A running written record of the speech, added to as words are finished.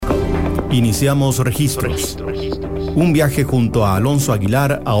Iniciamos Registros. Un viaje junto a Alonso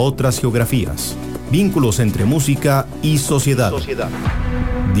Aguilar a otras geografías. Vínculos entre música y sociedad.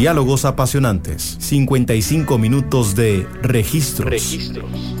 Diálogos apasionantes. 55 minutos de Registros.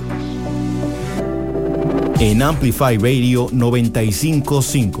 En Amplify Radio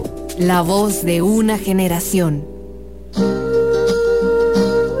 95.5. La voz de una generación.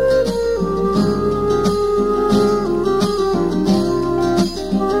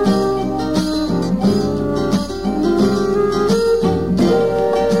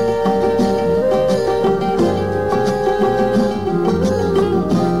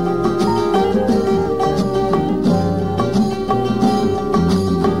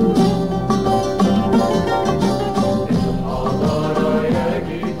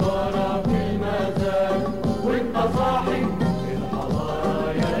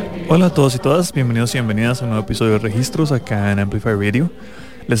 Hola a todos y todas, bienvenidos y bienvenidas a un nuevo episodio de Registros acá en Amplify Radio.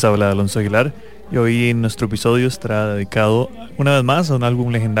 Les habla Alonso Aguilar y hoy nuestro episodio estará dedicado una vez más a un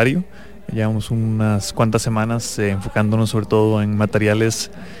álbum legendario. Llevamos unas cuantas semanas enfocándonos sobre todo en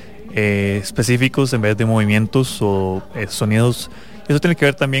materiales específicos en vez de movimientos o sonidos. Eso tiene que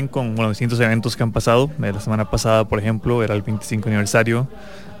ver también con distintos eventos que han pasado. La semana pasada, por ejemplo, era el 25 aniversario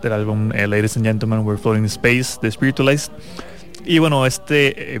del álbum Ladies and Gentlemen, We're Floating in Space de Spiritualized. Y bueno,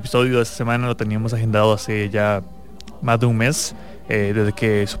 este episodio de esta semana lo teníamos agendado hace ya más de un mes, desde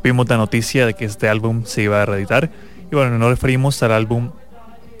que supimos la noticia de que este álbum se iba a reeditar. Y bueno, nos referimos al álbum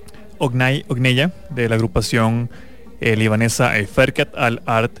Oghneya de la agrupación libanesa Ferkat Al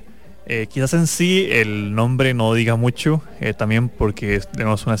Ard. Quizás en sí el nombre no diga mucho, también porque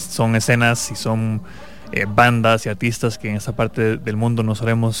son escenas y son bandas y artistas que en esa parte del mundo no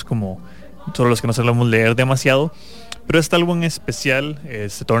solemos solo los que no solemos leer demasiado. Pero este álbum en especial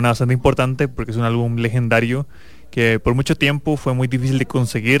se torna bastante importante porque es un álbum legendario que por mucho tiempo fue muy difícil de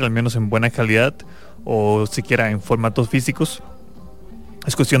conseguir, al menos en buena calidad o siquiera en formatos físicos.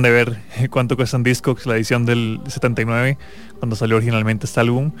 Es cuestión de ver cuánto cuesta en Discogs la edición del 79, cuando salió originalmente este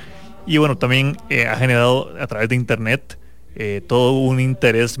álbum. Y bueno, también ha generado a través de internet todo un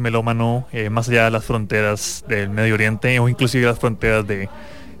interés melómano más allá de las fronteras del Medio Oriente o inclusive las fronteras de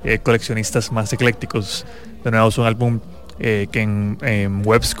coleccionistas más eclécticos. De nuevo, es un álbum que en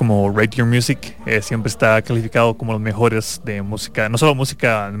webs como Rate Your Music siempre está calificado como los mejores de música, no solo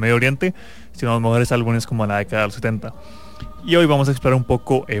música del Medio Oriente, sino los mejores álbumes como en la década de los 70. Y hoy vamos a explorar un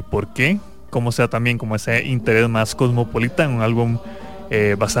poco por qué, cómo sea también como ese interés más cosmopolita en un álbum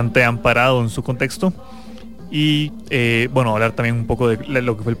bastante amparado en su contexto. Y hablar también un poco de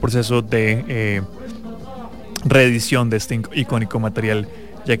lo que fue el proceso de reedición de este icónico material,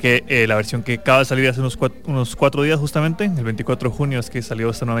 ya que la versión que acaba de salir hace unos 4 días justamente, el 24 de junio es que salió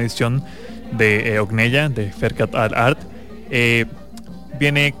esta nueva edición de Oghneya de Ferkat Al Ard.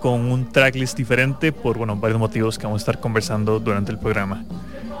 Viene con un tracklist diferente por varios motivos que vamos a estar conversando durante el programa.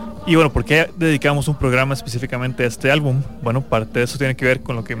 Y bueno, ¿por qué dedicamos un programa específicamente a este álbum? Bueno, parte de eso tiene que ver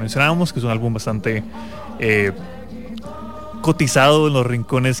con lo que mencionábamos, que es un álbum bastante cotizado en los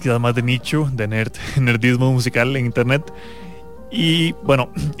rincones quizás más de nicho, de nerdismo musical en internet. Y bueno,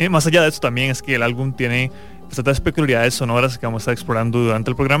 más allá de eso también es que el álbum tiene bastantes peculiaridades sonoras que vamos a estar explorando durante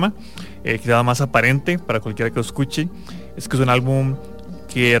el programa. Quizá más aparente para cualquiera que lo escuche es que es un álbum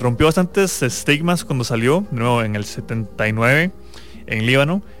que rompió bastantes estigmas cuando salió, de nuevo en el 79 en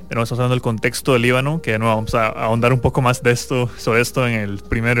Líbano. De nuevo estamos hablando del contexto del Líbano, que de nuevo vamos a ahondar un poco más sobre esto en el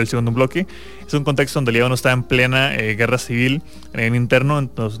primero y el segundo bloque. Es un contexto donde el Líbano está en plena guerra civil en interno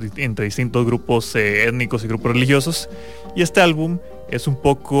entre distintos grupos étnicos y grupos religiosos. Y este álbum es un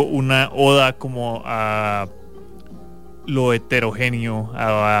poco una oda como a lo heterogéneo,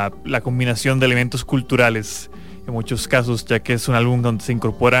 a la combinación de elementos culturales en muchos casos, ya que es un álbum donde se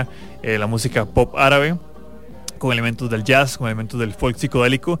incorpora la música pop árabe con elementos del jazz, con elementos del folk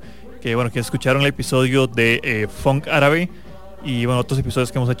psicodélico, que escucharon el episodio de funk árabe y otros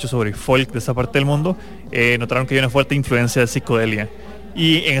episodios que hemos hecho sobre folk de esta parte del mundo, notaron que hay una fuerte influencia de psicodelia.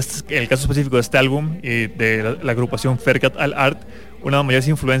 Y en el caso específico de este álbum de la agrupación Ferkat Al Ard, una de las mayores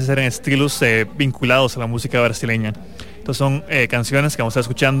influencias eran estilos vinculados a la música brasileña. Entonces son canciones que vamos a estar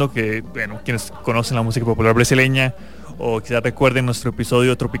escuchando que, quienes conocen la música popular brasileña o quizás recuerden nuestro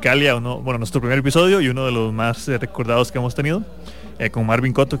episodio Tropicalia, nuestro primer episodio y uno de los más recordados que hemos tenido, con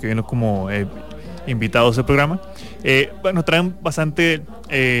Marvin Cotto, que vino como invitados del programa. Bueno, traen bastante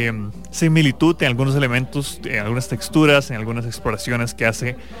similitud en algunos elementos, en algunas texturas, en algunas exploraciones que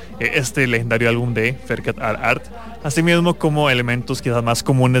hace este legendario álbum de Ferkat Al Ard, así mismo como elementos quizás más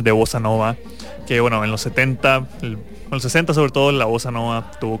comunes de bossa nova, que bueno, en los 70, en los 60 sobre todo, la bossa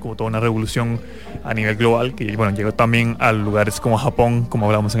nova tuvo como toda una revolución a nivel global, que bueno, llegó también a lugares como Japón, como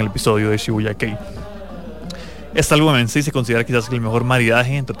hablamos en el episodio de Shibuya Kei. Este álbum en sí se considera quizás el mejor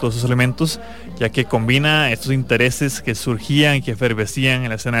maridaje entre todos esos elementos, ya que combina estos intereses que surgían y que efervescían en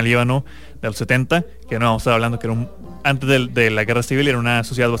la escena del Líbano de los 70, que no vamos a estar hablando que era antes de la guerra civil, era una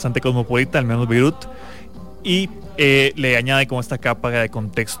sociedad bastante cosmopolita, al menos Beirut, y le añade como esta capa de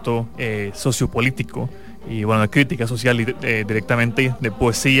contexto sociopolítico y bueno, de crítica social y directamente de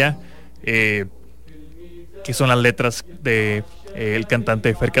poesía, que son las letras de el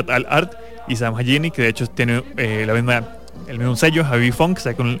cantante Ferkat Al Ard y Sam Hajini, que de hecho tiene el mismo sello, Habibi Funk, que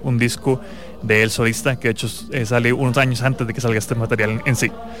saca un disco de él solista, que de hecho sale unos años antes de que salga este material en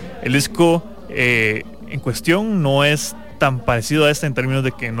sí. El disco en cuestión no es tan parecido a este en términos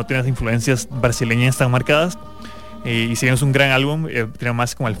de que no tiene las influencias brasileñas tan marcadas, y si bien es un gran álbum, tiene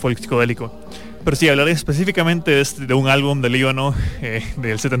más como el folk psicodélico. Pero sí, hablar específicamente de un álbum del Líbano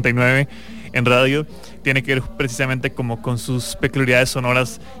del 79 en radio tiene que ver precisamente como con sus peculiaridades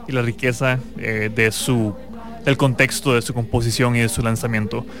sonoras y la riqueza del contexto de su composición y de su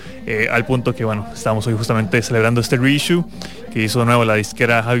lanzamiento, al punto que bueno, estamos hoy justamente celebrando este reissue que hizo de nuevo la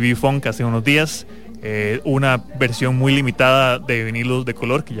disquera Habibi Funk hace unos días, una versión muy limitada de vinilos de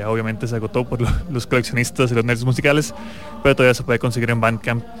color que ya obviamente se agotó por los coleccionistas y los nerds musicales, pero todavía se puede conseguir en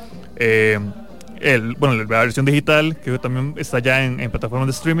Bandcamp. La versión digital, que también está ya en plataformas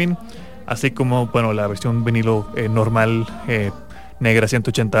de streaming, así como bueno, la versión vinilo normal, negra,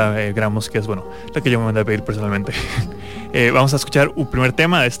 180 gramos, que es bueno, la que yo me mandé a pedir personalmente. Vamos a escuchar un primer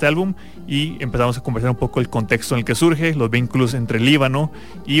tema de este álbum y empezamos a conversar un poco el contexto en el que surge, los vínculos entre Líbano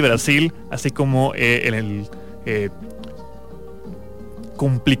y Brasil, así como el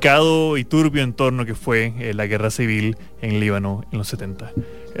complicado y turbio entorno que fue la guerra civil en Líbano en los 70.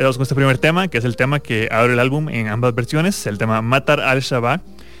 Vamos con este primer tema, que es el tema que abre el álbum en ambas versiones, el tema Matar al-Shabaab,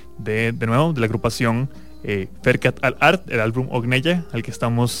 de nuevo, de la agrupación Ferkat Al Ard, el álbum Oghneya, al que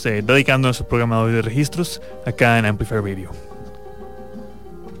estamos dedicando nuestro programa de hoy de registros acá en Amplifier Radio.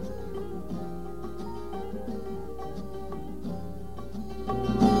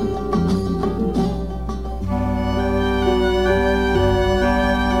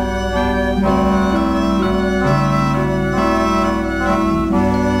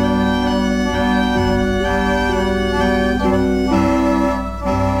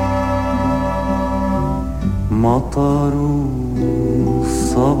 مطر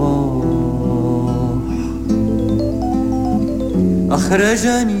الصباح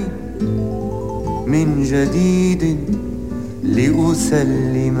أخرجني من جديد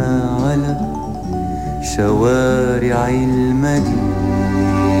لأسلم على شوارع المدينة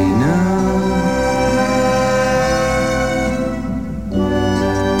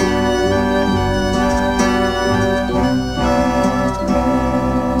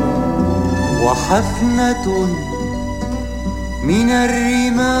وحفنة من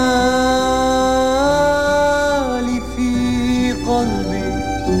الرمال في قلبي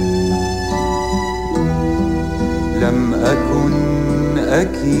لم أكن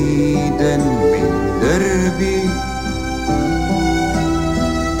أكيدا من دربي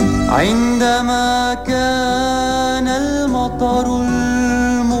عندما كان المطر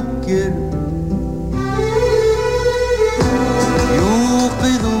المبكر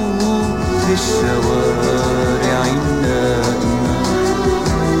يوقظ في الشوارع النائمة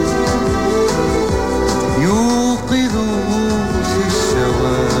يوقظ في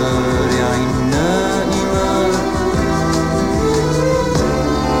الشوارع النائمة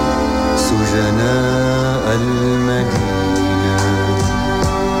سجناء المدينة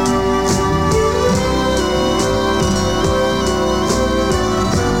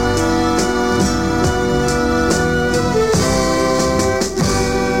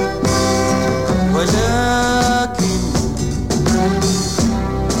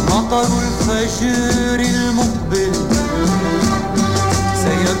مطر الفجر المقبل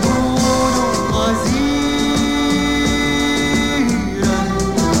سيكون غزيرا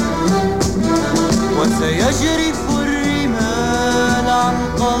وسيجرف الرمال عن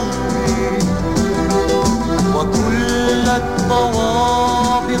قلبي وكل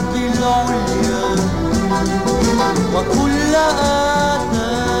الطوابق العليا وكل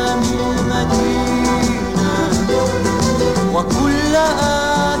آثام المدينة وكل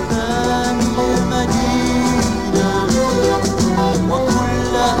آثام المدينة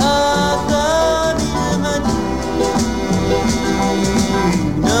وكل آثام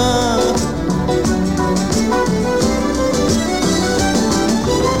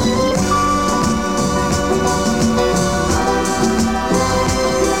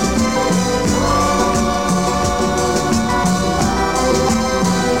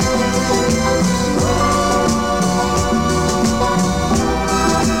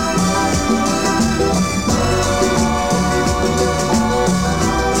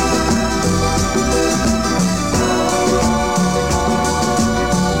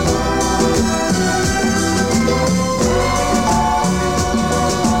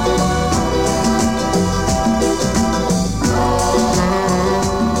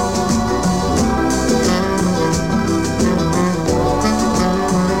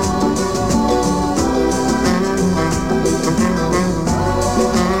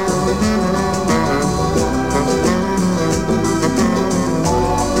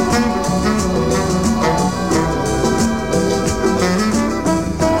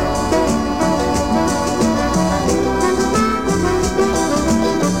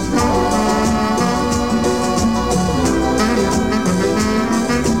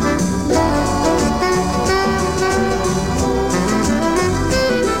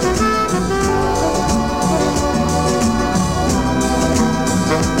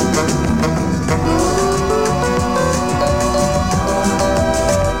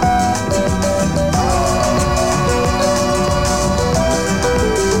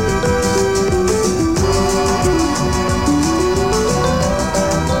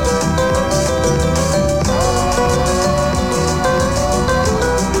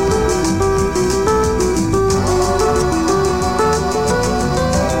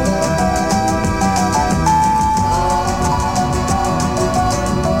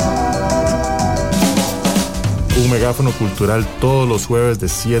un megáfono cultural todos los jueves de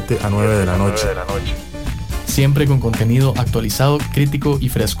 7 a 9 de la noche. Siempre con contenido actualizado, crítico y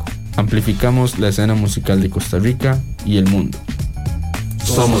fresco. Amplificamos la escena musical de Costa Rica y el mundo.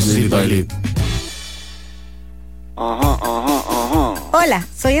 Somos Lead by Lead. Hola,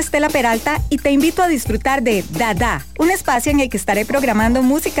 soy Estela Peralta y te invito a disfrutar de Dada, un espacio en el que estaré programando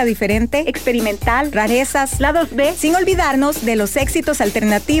música diferente, experimental, rarezas, lados B, sin olvidarnos de los éxitos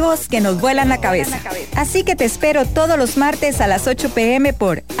alternativos que nos vuelan la cabeza. Así que te espero todos los martes a las 8 p.m.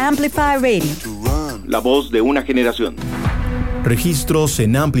 por Amplify Radio. La voz de una generación. Registros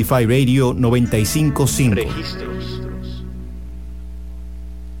en Amplify Radio 95.5. Registros.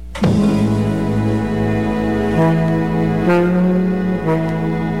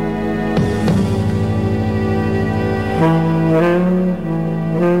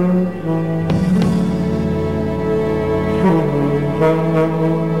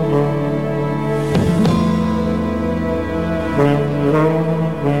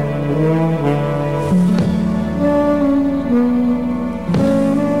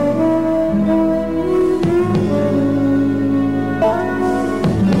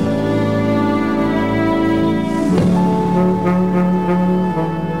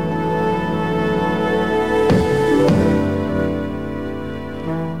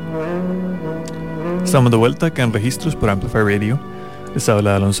 Estamos de vuelta acá en Registros por Amplify Radio. Les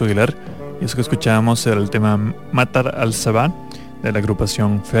habla Alonso Aguilar. Y eso que escuchábamos era el tema Matar al Sabah de la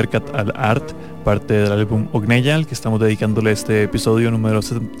agrupación Ferkat Al Ard, parte del álbum Oghneya, al que estamos dedicándole este episodio número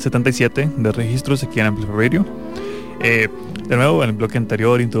 77 de Registros aquí en Amplify Radio. De nuevo, en el bloque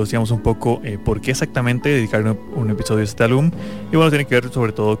anterior introducíamos un poco por qué exactamente dedicar un episodio a este álbum. Y bueno, tiene que ver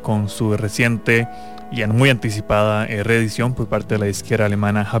sobre todo con su reciente y muy anticipada reedición por parte de la disquera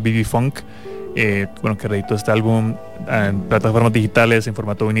alemana Habibi Funk. Que reeditó este álbum en plataformas digitales en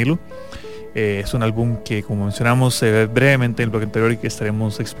formato vinilo. Es un álbum que, como mencionamos brevemente en el bloque anterior, y que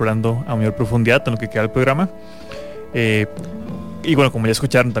estaremos explorando a mayor profundidad en lo que queda del programa. Y bueno, como ya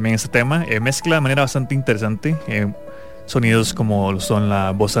escucharon también este tema, mezcla de manera bastante interesante sonidos como son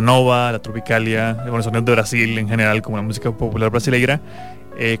la bossa nova, la tropicalia, sonidos de Brasil en general, como la música popular brasileira,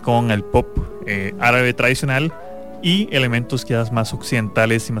 con el pop árabe tradicional, y elementos quizás más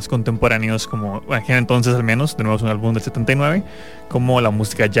occidentales y más contemporáneos, como en aquel entonces al menos. De nuevo es un álbum del 79, como la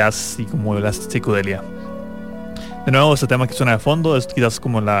música jazz y como la psicodelia. De nuevo, este tema que suena de fondo es quizás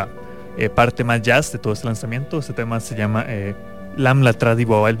como la parte más jazz de todo este lanzamiento. Este tema se llama Lam la Tradi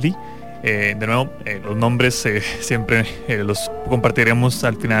Boaldi. De nuevo, los nombres siempre los compartiremos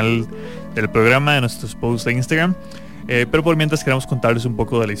al final del programa en nuestros posts de Instagram. Pero por mientras queremos contarles un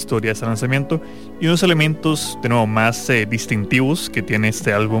poco de la historia de este lanzamiento y unos elementos de nuevo más distintivos que tiene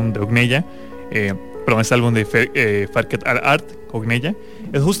este álbum de Oghneya, este álbum de Ferkat Al Ard, Oghneya,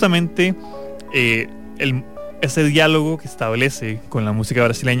 es justamente ese diálogo que establece con la música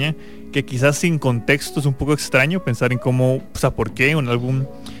brasileña, que quizás sin contexto es un poco extraño pensar en cómo, por qué un álbum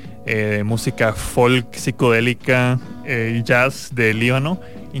de música folk, psicodélica y jazz de Líbano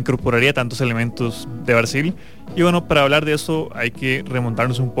incorporaría tantos elementos de Brasil. Y bueno, para hablar de eso hay que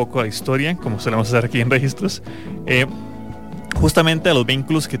remontarnos un poco a la historia, como solemos hacer aquí en Registros, justamente a los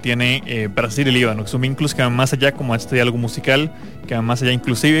vínculos que tiene Brasil y Líbano, que son vínculos que van más allá como este diálogo musical, que van más allá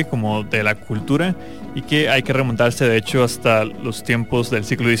inclusive como de la cultura, y que hay que remontarse de hecho hasta los tiempos del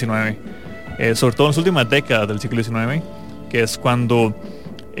siglo XIX, sobre todo en las últimas décadas del siglo XIX, que es cuando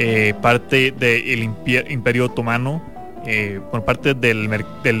parte del Imperio Otomano, por parte de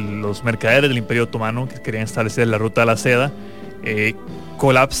los mercaderes del Imperio Otomano, que querían establecer la ruta de la seda,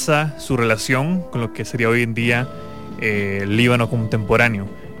 colapsa su relación con lo que sería hoy en día el Líbano contemporáneo.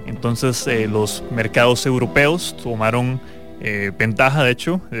 Entonces los mercados europeos tomaron ventaja, de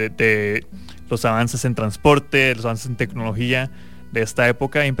hecho, de los avances en transporte, los avances en tecnología de esta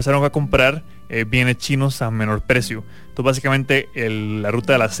época, y empezaron a comprar bienes chinos a menor precio. Entonces básicamente la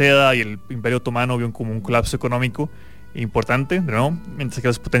ruta de la seda y el Imperio Otomano vieron como un colapso económico importante, ¿no? Mientras que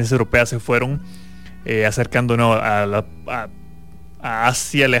las potencias europeas se fueron acercando, ¿no?, a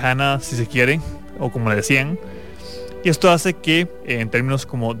Asia lejana, si se quiere, o como le decían. Y esto hace que en términos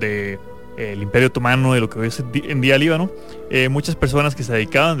como de el Imperio Otomano, de lo que hoy es en día Líbano, muchas personas que se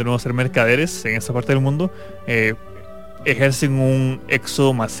dedicaban de nuevo a ser mercaderes en esta parte del mundo ejercen un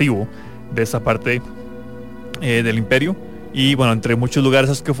éxodo masivo de esa parte del imperio. Y bueno, entre muchos lugares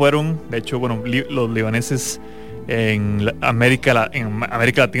a los que fueron, de hecho, bueno, los libaneses en América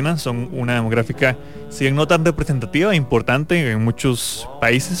Latina son una demográfica, si bien no tan representativa, importante en muchos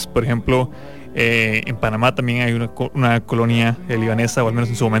países. Por ejemplo, en Panamá también hay una colonia libanesa, o al menos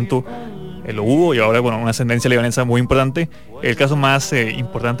en su momento lo hubo, y ahora, bueno, una ascendencia libanesa muy importante. El caso más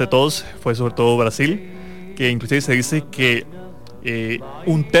importante de todos fue sobre todo Brasil, que inclusive se dice que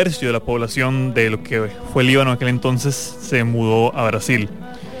un tercio de la población de lo que fue Líbano en aquel entonces se mudó a Brasil.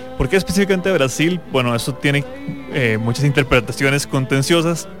 ¿Por qué específicamente a Brasil? Bueno, eso tiene muchas interpretaciones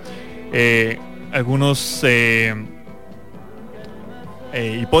contenciosas. Algunos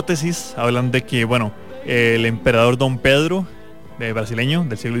hipótesis hablan de que, bueno, el emperador Don Pedro, brasileño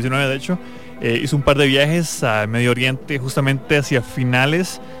del siglo XIX de hecho, hizo un par de viajes al Medio Oriente justamente hacia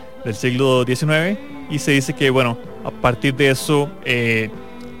finales del siglo XIX, y se dice que, bueno, a partir de eso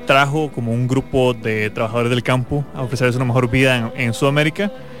trajo como un grupo de trabajadores del campo a ofrecerles una mejor vida en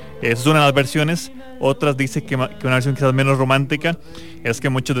Sudamérica. Esa es una de las versiones. Otras dicen que una versión quizás menos romántica es que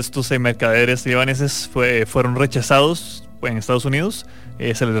muchos de estos mercaderes libaneses fueron rechazados en Estados Unidos,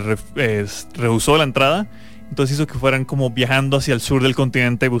 se les rehusó la entrada, entonces hizo que fueran como viajando hacia el sur del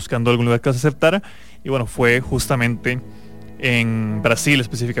continente buscando algún lugar que los aceptara, y bueno, fue justamente en Brasil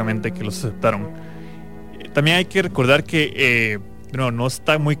específicamente que los aceptaron. También hay que recordar que no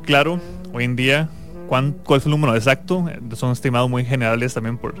está muy claro hoy en día cuál fue el número exacto. Son estimados muy generales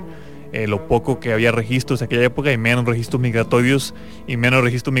también por lo poco que había registros en aquella época, y menos registros migratorios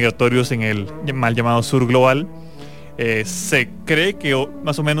en el mal llamado sur global. Se cree que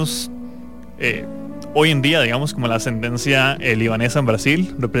más o menos hoy en día, digamos, como la ascendencia libanesa en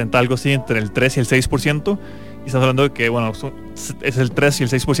Brasil representa algo así entre el 3 y el 6%, y estamos hablando de que, bueno, es el 3 y el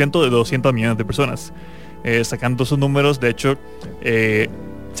 6% de 200 millones de personas. Sacando esos números, de hecho,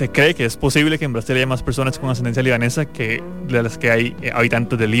 se cree que es posible que en Brasil haya más personas con ascendencia libanesa que de las que hay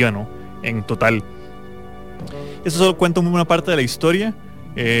habitantes del Líbano en total. Eso solo cuenta una parte de la historia,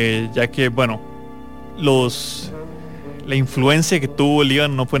 ya que, bueno, la influencia que tuvo el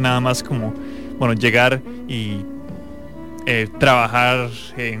Líbano no fue nada más como, bueno, llegar y trabajar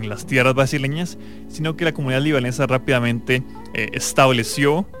en las tierras brasileñas, sino que la comunidad libanesa rápidamente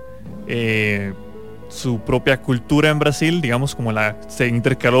estableció su propia cultura en Brasil, digamos, como se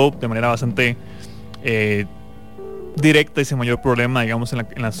intercaló de manera bastante directa y sin mayor problema, digamos,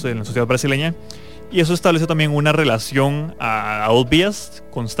 en la sociedad brasileña. Y eso estableció también una relación a dos vías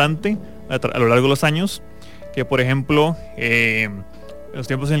constante a lo largo de los años, que, por ejemplo, en los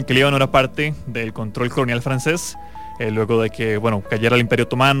tiempos en el que el Líbano era parte del control colonial francés, luego de que, bueno, cayera el Imperio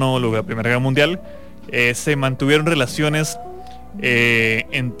Otomano, luego de la Primera Guerra Mundial, se mantuvieron relaciones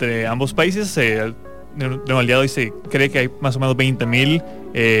entre ambos países. Al día de hoy se cree que hay más o menos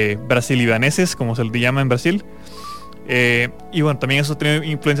 20.000 brasilibaneses, como se les llama en Brasil. Y bueno, también eso tiene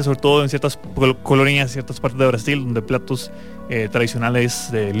influencia sobre todo en ciertas colonias, ciertas partes de Brasil, donde platos tradicionales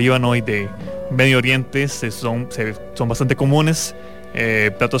de Líbano y de Medio Oriente son bastante comunes.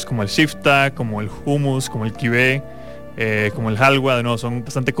 Platos como el shifta, como el hummus, como el kibé, como el halwa, de nuevo, son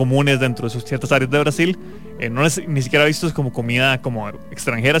bastante comunes dentro de ciertas áreas de Brasil. No es ni siquiera vistos como comida como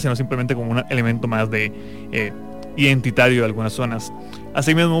extranjera, sino simplemente como un elemento más de identitario de algunas zonas.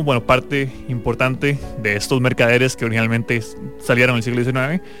 Asimismo, bueno, parte importante de estos mercaderes que originalmente salieron en el siglo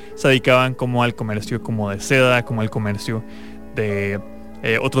XIX se dedicaban como al comercio como de seda, como al comercio de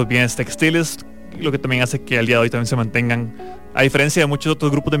otros bienes textiles, lo que también hace que al día de hoy también se mantengan, a diferencia de muchos otros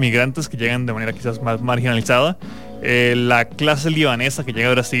grupos de migrantes que llegan de manera quizás más marginalizada. La clase libanesa que llega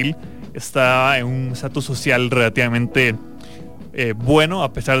a Brasil está en un estatus social relativamente bueno,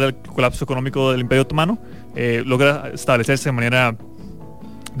 a pesar del colapso económico del Imperio Otomano. Logra establecerse de manera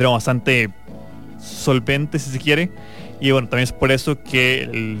bastante solvente, si se quiere, y bueno, también es por eso que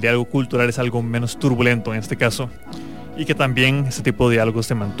el diálogo cultural es algo menos turbulento en este caso, y que también ese tipo de diálogos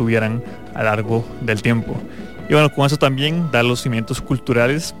se mantuvieran a lo largo del tiempo. Y bueno, con eso también da los cimientos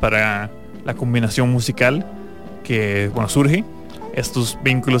culturales para la combinación musical que, bueno, surge. Estos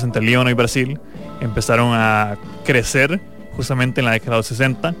vínculos entre Líbano y Brasil empezaron a crecer justamente en la década de los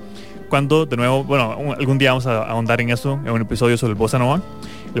 60, cuando, de nuevo, bueno, algún día vamos a ahondar en eso en un episodio sobre el bossa nova.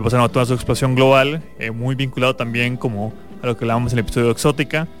 El bossa nova tuvo su explosión global, muy vinculado también como a lo que hablábamos en el episodio de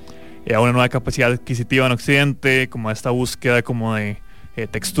Exótica, a una nueva capacidad adquisitiva en Occidente, como a esta búsqueda como de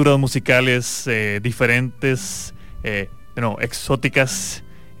texturas musicales diferentes, exóticas,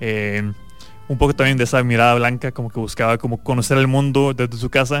 un poco también de esa mirada blanca, como que buscaba como conocer el mundo desde su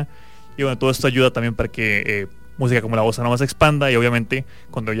casa. Y bueno, todo esto ayuda también para que música como la bossa nova se expanda, y obviamente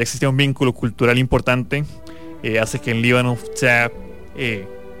cuando ya existía un vínculo cultural importante, hace que el Líbano sea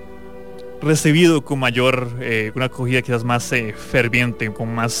recibido con mayor, una acogida quizás más ferviente,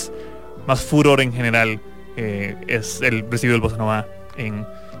 con más furor en general, es el recibido del bossa nova en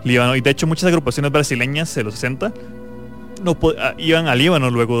Líbano. Y de hecho muchas agrupaciones brasileñas de los 60 iban a Líbano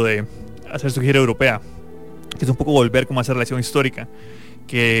luego de hacer su gira europea, que es un poco volver como a esa relación histórica,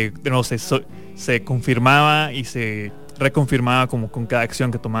 que de nuevo se confirmaba y se reconfirmaba como con cada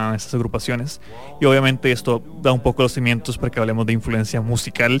acción que tomaban estas agrupaciones, y obviamente esto da un poco los cimientos para que hablemos de influencia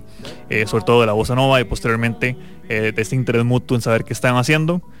musical, sobre todo de la bossa nova y posteriormente de este interés mutuo en saber qué estaban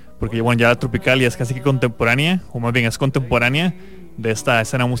haciendo, porque bueno, ya la tropical ya es casi que contemporánea, o más bien es contemporánea de esta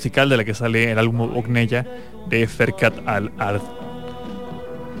escena musical de la que sale el álbum Oghneya de Ferkat Al Ard.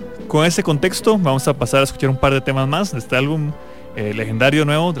 Con ese contexto vamos a pasar a escuchar un par de temas más de este álbum legendario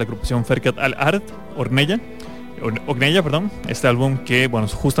nuevo de la agrupación Ferkat Al Ard, Oghneya, este álbum que bueno,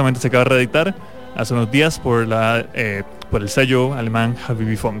 justamente se acaba de reeditar hace unos días por el sello alemán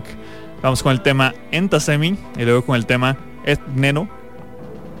Habibi Funk. Vamos con el tema Entasemi y luego con el tema Et Neno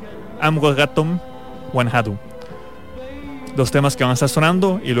Amgogatom Wanhadu. Dos temas que van a estar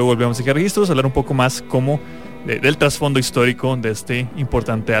sonando y luego volvemos a registros a hablar un poco más como del trasfondo histórico de este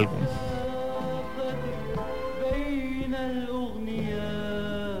importante álbum.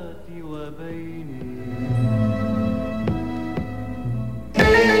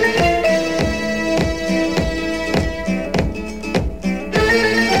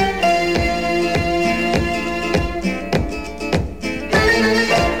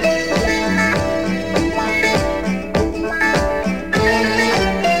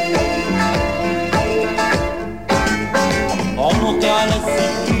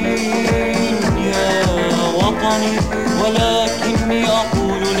 ولكني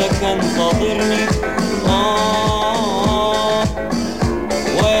أقول لك انتظرني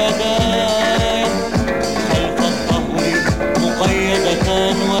ويداي خلف الظهر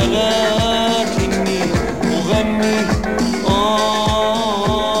مقيدتان ولكني أغني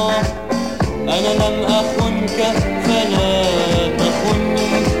أنا لم أخنك فلا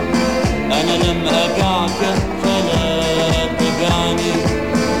تخني أنا لم أجعك فلا تجعني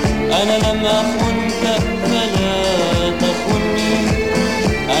أنا لم أخنك فلا تخني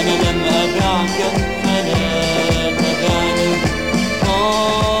أنا لم أدعك فلا تدعني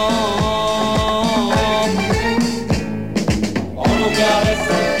عنق على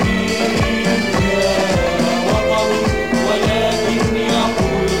السكين يا وطني ولكني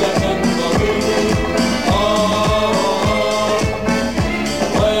أقول لك انتظرني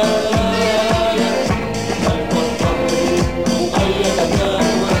ويداي خلف الظهر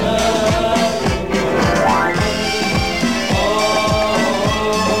مقيدتان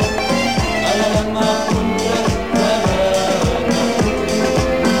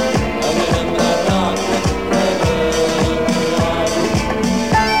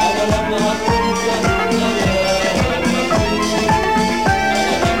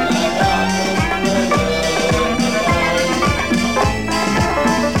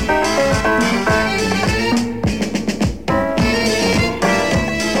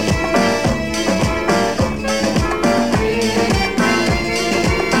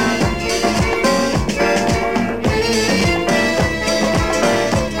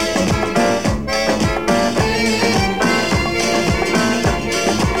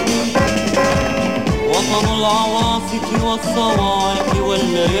والصواعق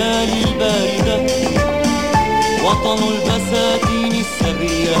والليالي الباردة وطن البساتين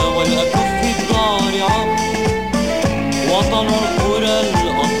السبية والأكف الضارعة وطن القرى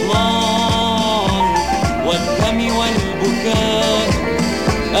الأطلال والدم والبكاء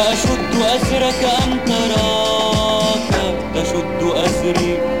أشد أسرك أم تراك تشد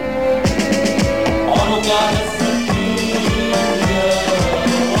أسري عنق على السكين يا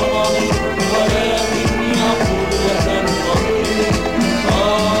وطني ولكني أقول لك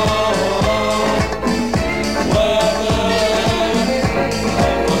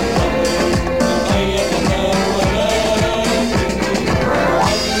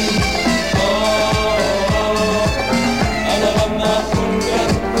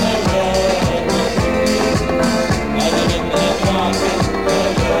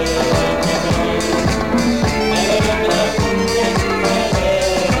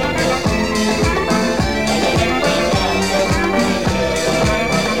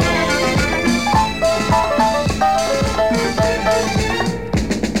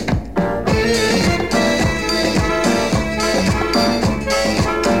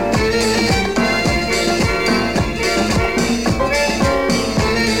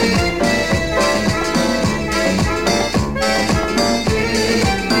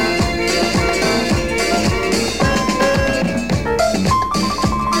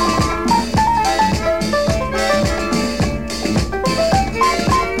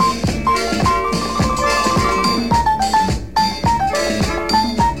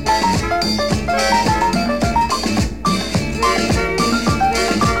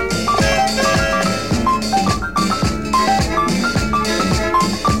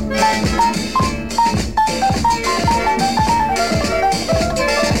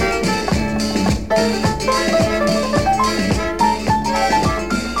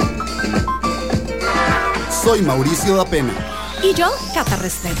soy Mauricio da Pena. Y yo, Cata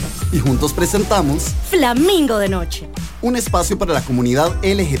Restrepo. Y juntos presentamos Flamingo de Noche, un espacio para la comunidad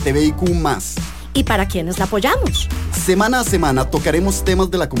LGTBIQ+. ¿Y para quienes la apoyamos? Semana a semana tocaremos temas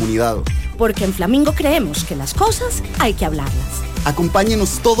de la comunidad. Porque en Flamingo creemos que las cosas hay que hablarlas.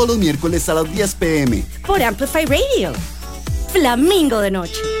 Acompáñenos todos los miércoles a las 10 p.m. por Amplify Radio. Flamingo de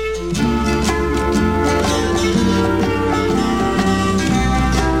Noche.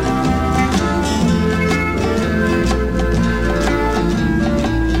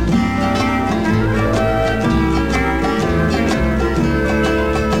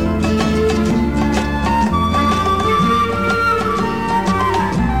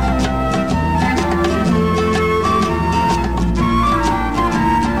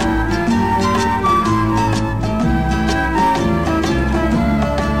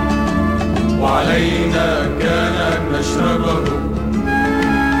 وعلينا كان أن نشربه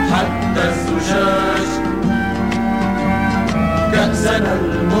حتى الزجاج كأسنا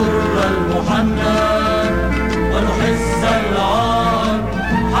المر المحنى ونحس العار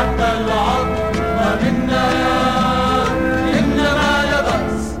حتى العظم منا إنما لا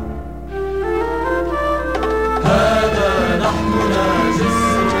بأس هذا لحمنا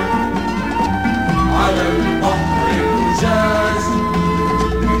جسر على البحر الزجاج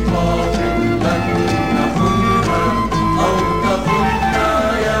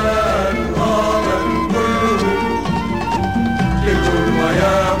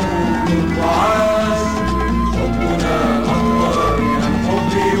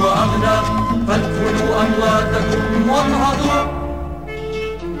فادخلوا أمواتكم وانهضوا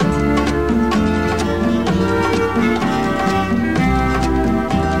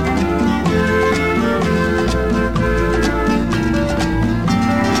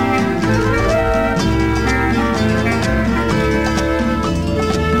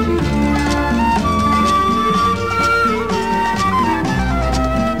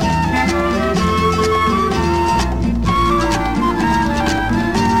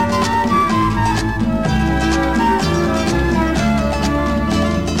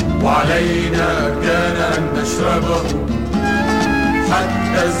وعلينا كان أن نشربه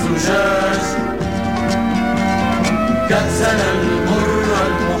حتى الزجاج كأسنا المر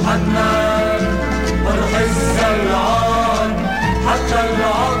المحنى ونحس العار حتى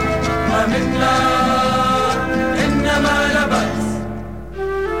العظم منا إنما لا بأس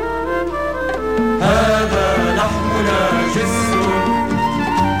هذا لحمنا جسر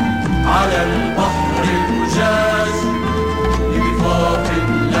على البحر الأجاج بضفاف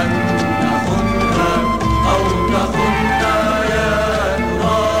لن نخنها أو نخنها يا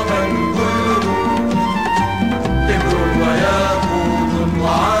ترابا كله كبر وياقوت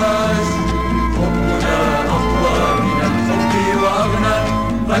وعاج حبنا أقوى من الحب وأغنى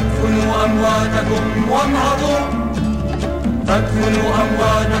فادفنوا أمواتكم وانهضوا فادفنوا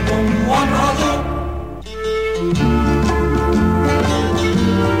أمواتكم وانهضوا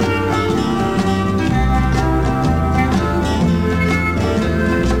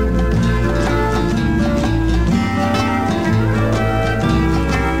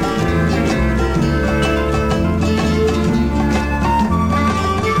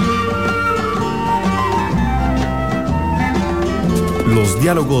Los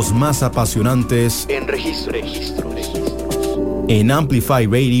diálogos más apasionantes en registro. En Amplify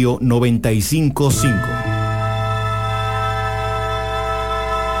Radio 95.5.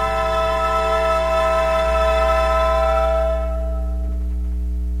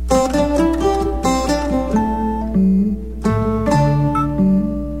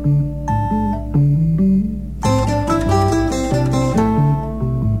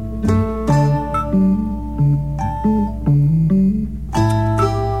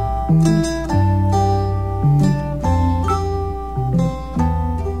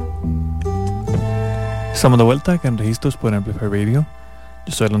 Estamos de vuelta acá en Registros por Amplify Radio.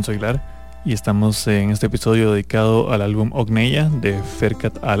 Yo soy Alonso Aguilar y estamos en este episodio dedicado al álbum Oghneya de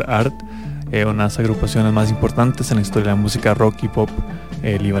Ferkat Al Ard, una de las agrupaciones más importantes en la historia de la música rock y pop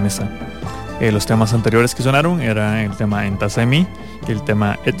libanesa. Los temas anteriores que sonaron eran el tema Entasemi y el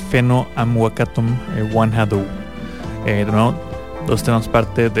tema Etfeno Amwakatum Wanhadu. De nuevo, dos temas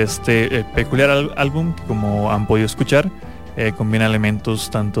parte de este peculiar álbum que, como han podido escuchar, combina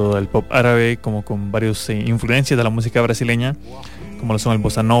elementos tanto del pop árabe como con varias influencias de la música brasileña, como lo son el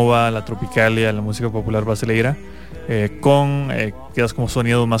bossa nova, la tropicalia, la música popular brasileira, con quizás como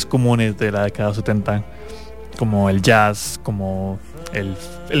sonidos más comunes de la década 70, como el jazz, como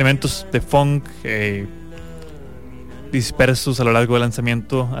elementos de funk dispersos a lo largo del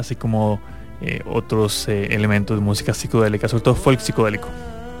lanzamiento, así como otros elementos de música psicodélica, sobre todo folk psicodélico.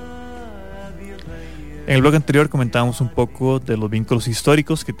 En el blog anterior comentábamos un poco de los vínculos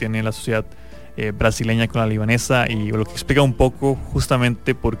históricos que tiene la sociedad brasileña con la libanesa y lo que explica un poco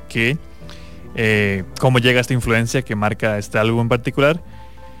justamente por qué, cómo llega esta influencia que marca este álbum en particular.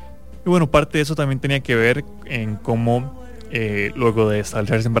 Y bueno, parte de eso también tenía que ver en cómo luego de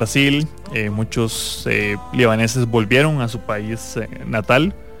establecerse en Brasil, muchos libaneses volvieron a su país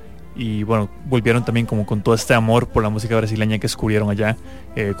natal y bueno, volvieron también como con todo este amor por la música brasileña que descubrieron allá,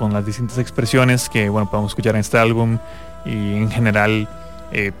 con las distintas expresiones que bueno, podemos escuchar en este álbum y en general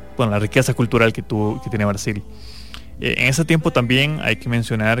bueno, la riqueza cultural que tiene Brasil. En ese tiempo también hay que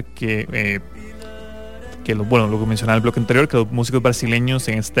mencionar que lo que mencionaba el bloque anterior, que los músicos brasileños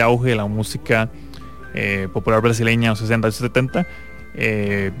en este auge de la música popular brasileña en los 60 y 70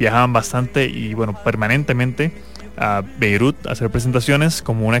 viajaban bastante y bueno, permanentemente a Beirut a hacer presentaciones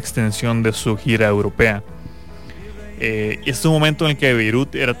como una extensión de su gira europea. Y este es un momento en el que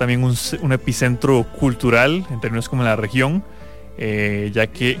Beirut era también un epicentro cultural en términos como la región, ya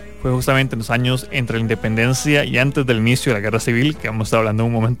que fue justamente en los años entre la independencia y antes del inicio de la guerra civil, que vamos a estar hablando en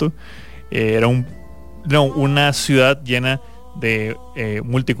un momento. Era una ciudad llena de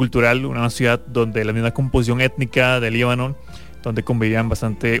multicultural, una ciudad donde la misma composición étnica de Líbano, donde convivían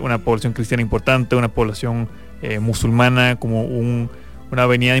bastante una población cristiana importante, una población musulmana, como una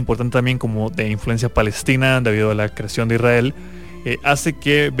avenida importante también como de influencia palestina debido a la creación de Israel, hace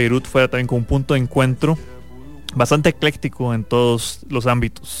que Beirut fuera también como un punto de encuentro bastante ecléctico en todos los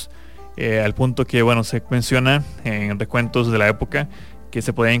ámbitos, al punto que bueno, se menciona en recuentos de la época que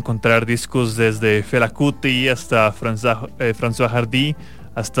se podían encontrar discos desde Fela Kuti hasta François Hardy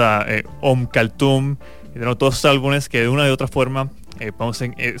hasta Kaltoum, todos estos álbumes que de una u otra forma podemos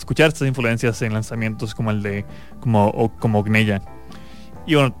escuchar estas influencias en lanzamientos como como Oghneya.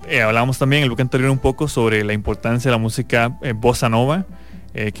 Y bueno, hablábamos también en el bloque anterior un poco sobre la importancia de la música bossa nova,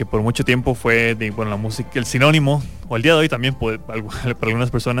 que por mucho tiempo fue la música, el sinónimo, o al día de hoy también para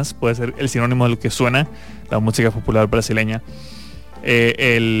algunas personas puede ser el sinónimo de lo que suena la música popular brasileña.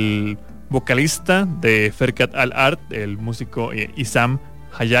 El vocalista de Ferkat Al Ard, el músico Issam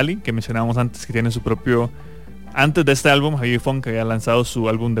Hayali, que mencionábamos antes, que tiene su propio, antes de este álbum, Javier Funk había lanzado su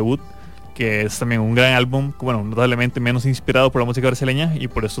álbum debut, que es también un gran álbum, bueno, notablemente menos inspirado por la música brasileña y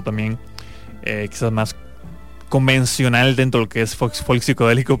por eso también quizás más convencional dentro de lo que es folk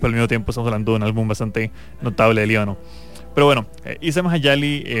psicodélico, pero al mismo tiempo estamos hablando de un álbum bastante notable de Líbano. Pero bueno, Issam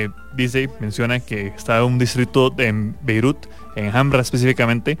Hayali menciona que estaba en un distrito en Beirut, en Hamra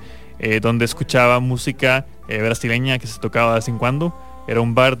específicamente, donde escuchaba música brasileña que se tocaba de vez en cuando. Era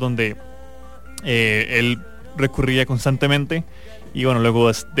un bar donde él recurría constantemente y bueno,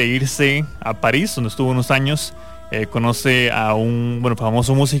 luego de irse a París, donde estuvo unos años, conoce a un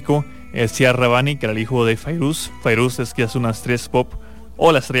famoso músico, Sia Rabani, que era el hijo de Fairuz. Fairuz es quizás una estrella pop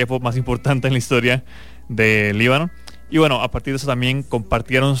o la estrella pop más importante en la historia de Líbano. Y bueno, a partir de eso también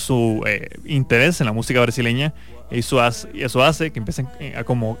compartieron su interés en la música brasileña y eso hace que empiecen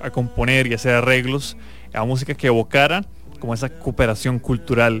a componer y hacer arreglos a música que evocara como esa cooperación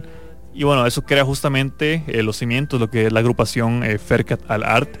cultural. Y bueno, eso crea justamente los cimientos de lo que es la agrupación Ferkat Al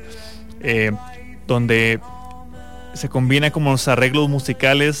Ard, donde se combina como los arreglos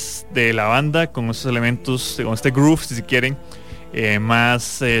musicales de la banda con esos elementos, con este groove, si se quieren,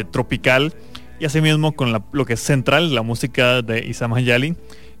 más tropical, y asimismo con lo que es central, la música de Issam Hayali,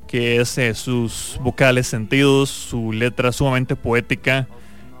 que es sus vocales sentidos, su letra sumamente poética,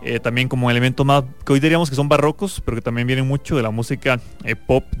 también como elementos más que hoy diríamos que son barrocos, pero que también vienen mucho de la música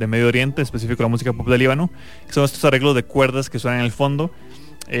pop de Medio Oriente, en específico la música pop de Líbano, que son estos arreglos de cuerdas que suenan en el fondo,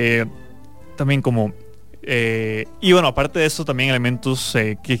 también como y bueno, aparte de eso también elementos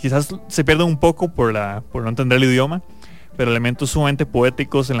que quizás se pierden un poco por no entender el idioma, pero elementos sumamente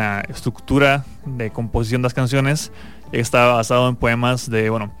poéticos en la estructura de composición de las canciones. Está basado en poemas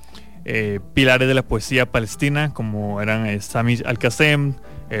de pilares de la poesía palestina, como eran Sami Al-Qasem,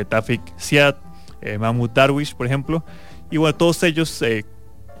 Tafik Siad, Mahmoud Darwish, por ejemplo. Y bueno, todos ellos,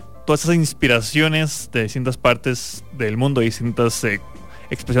 todas esas inspiraciones de distintas partes del mundo y distintas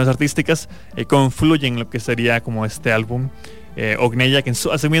expresiones artísticas confluyen en lo que sería como este álbum Oghneya, que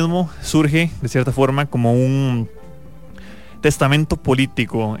asimismo surge de cierta forma como un testamento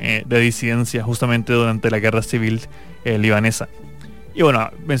político de disidencia justamente durante la guerra civil libanesa. Y bueno,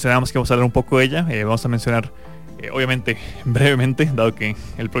 mencionamos que vamos a hablar un poco de ella. Vamos a mencionar obviamente brevemente, dado que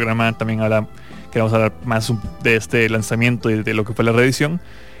el programa también queremos hablar más de este lanzamiento y de lo que fue la reedición.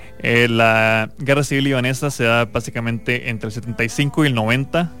 La guerra civil libanesa se da básicamente entre el 75 y el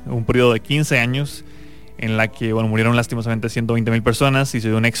 90, un periodo de 15 años en la que murieron lastimosamente 120.000 personas y se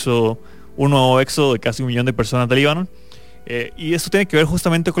dio un nuevo éxodo de casi 1 millón de personas de Líbano. Y esto tiene que ver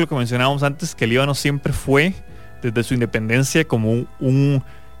justamente con lo que mencionábamos antes, que el Líbano siempre fue, desde su independencia, como un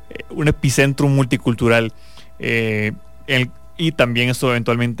epicentro multicultural. Y también esto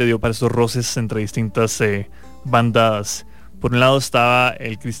eventualmente dio para esos roces entre distintas bandadas. Por un lado estaba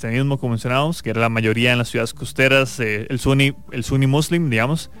el cristianismo, como mencionábamos, que era la mayoría en las ciudades costeras, el sunni muslim,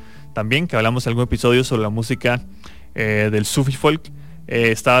 digamos, también, que hablamos en algún episodio sobre la música del Sufi folk.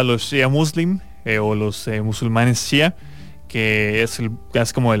 Estaban los Shia muslim, o los musulmanes Shia, que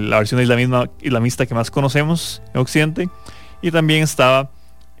es como la versión de islamista que más conocemos en Occidente. Y también estaba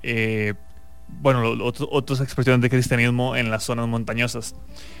otras expresiones de cristianismo en las zonas montañosas.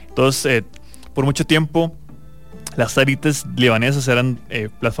 Entonces, por mucho tiempo, las élites libanesas eran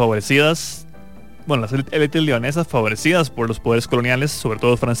las favorecidas. Bueno, las élites libanesas favorecidas por los poderes coloniales, sobre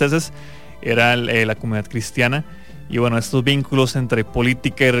todo los franceses, era la comunidad cristiana. Y bueno, estos vínculos entre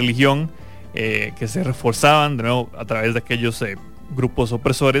política y religión que se reforzaban de nuevo a través de aquellos grupos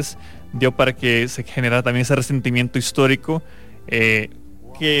opresores, dio para que se generara también ese resentimiento histórico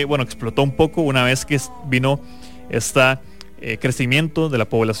que bueno, explotó un poco una vez que vino este crecimiento de la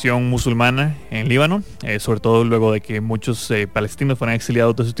población musulmana en Líbano, sobre todo luego de que muchos palestinos fueron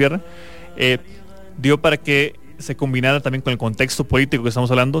exiliados de su tierra. Dio para que se combinara también con el contexto político que estamos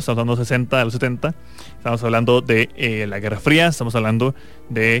hablando de los 60 a los 70, estamos hablando de la Guerra Fría, estamos hablando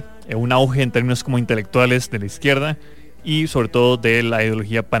de un auge en términos como intelectuales de la izquierda y sobre todo de la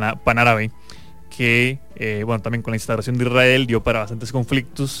ideología panárabe, que bueno, también con la instalación de Israel dio para bastantes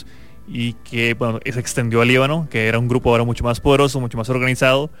conflictos y que bueno, se extendió al Líbano, que era un grupo ahora mucho más poderoso, mucho más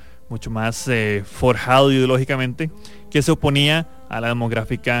organizado, mucho más forjado ideológicamente, que se oponía a la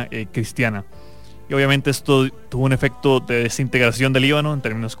demográfica cristiana. Y obviamente esto tuvo un efecto de desintegración del Líbano en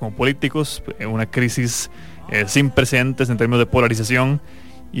términos como políticos, una crisis sin precedentes en términos de polarización.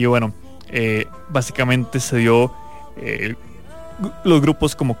 Y bueno, básicamente se dio los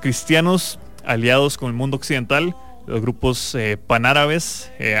grupos como cristianos aliados con el mundo occidental, los grupos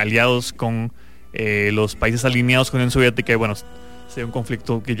panárabes aliados con los países alineados con la Unión Soviética. Y bueno, se dio un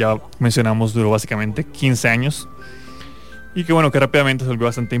conflicto que ya mencionamos, duró básicamente 15 años. Y que bueno, que rápidamente se volvió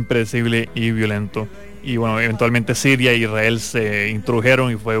bastante impredecible y violento. Y bueno, eventualmente Siria e Israel se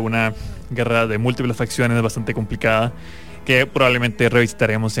introdujeron y fue una guerra de múltiples facciones bastante complicada, que probablemente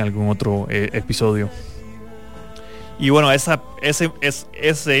revisitaremos en algún otro episodio. Y bueno, ese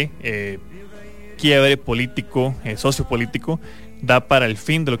quiebre político, sociopolítico, da para el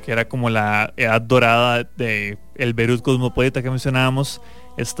fin de lo que era como la edad dorada de el Beirut cosmopolita que mencionábamos,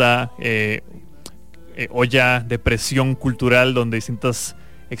 esta olla de presión cultural donde distintas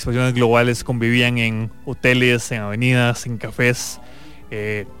expresiones globales convivían en hoteles, en avenidas, en cafés,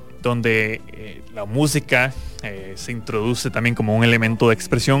 donde la música se introduce también como un elemento de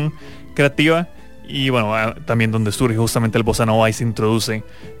expresión creativa. Y bueno, también donde surge justamente el bossa nova y se introduce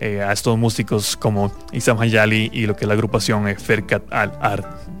a estos músicos como Issam Hayali y lo que es la agrupación Ferkat Al Ard.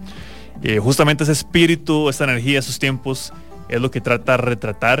 Justamente ese espíritu, esta energía, esos tiempos, es lo que trata de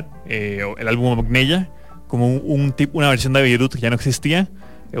retratar el álbum Oghneya como una versión de Beirut que ya no existía,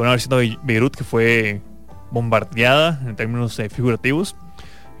 una versión de Beirut que fue bombardeada en términos figurativos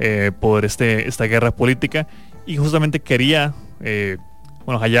por esta guerra política, y justamente quería,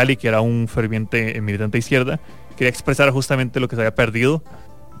 Hayali, que era un ferviente militante de izquierda, quería expresar justamente lo que se había perdido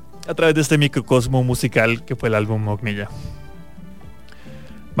a través de este microcosmo musical que fue el álbum Oghneya.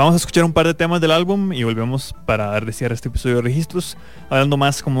 Vamos a escuchar un par de temas del álbum y volvemos para dar cierre a este episodio de Registros, hablando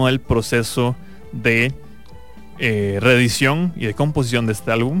más como del proceso de reedición y de composición de este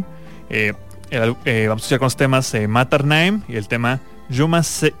álbum. Vamos a escuchar con los temas Matar Naim y el tema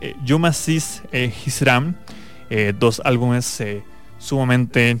Yumasis Hisram, dos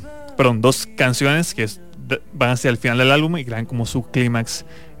canciones que van hacia el final del álbum y crean como su clímax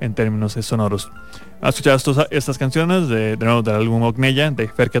en términos sonoros. Vamos a escuchar estas canciones de nuevo del álbum Oghneya de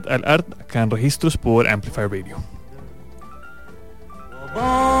Ferkat Al Ard, acá en Registros por Amplify Radio.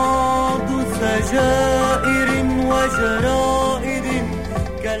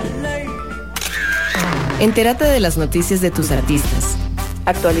 Entérate de las noticias de tus artistas,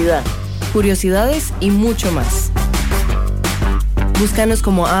 actualidad, curiosidades y mucho más. Búscanos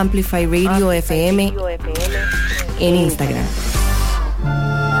como Amplify Radio FM en Instagram.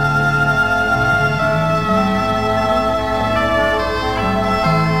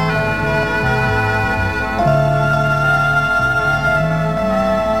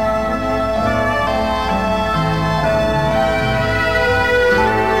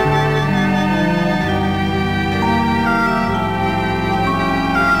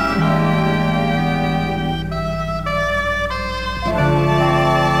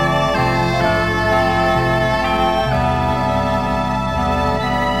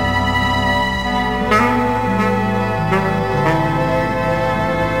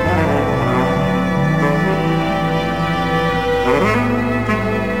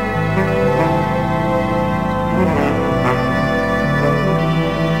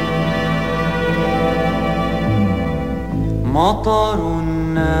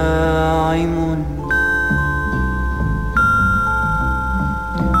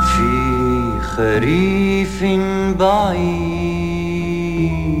 خريف بعيد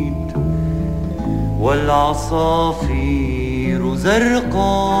والعصافير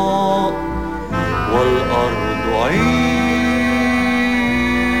زرقاء والأرض عيد.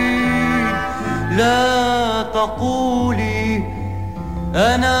 لا تقولي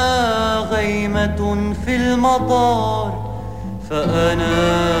أنا غيمة في المطار،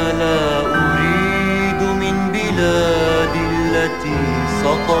 فأنا لا أريد من بلادي التي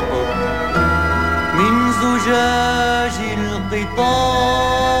سقطت من زجاج القطار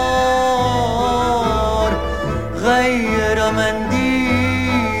غير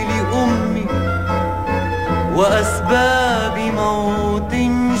منديل أمي وأسباب موت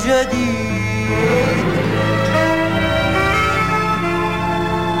جديد.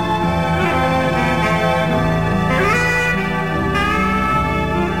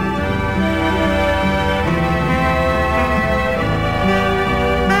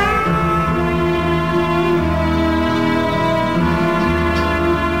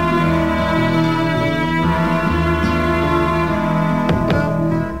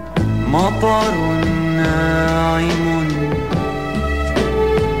 مطر ناعم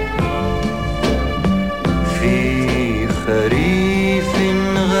في خريف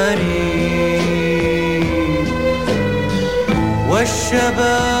غريب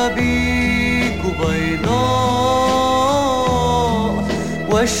والشبابيك بيضاء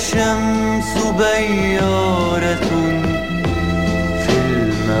والشمس بيارة في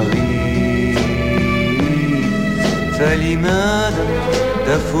المغيب. فلماذا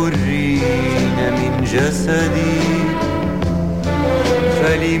تفرين من جسدي؟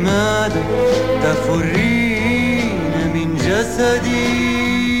 فلماذا تفرين من جسدي؟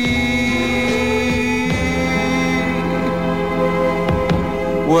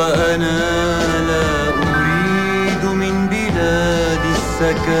 وأنا لا أريد من بلاد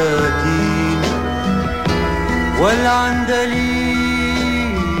السكاكين والعندليب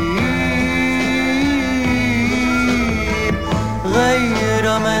غير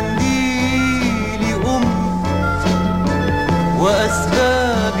منديل أمي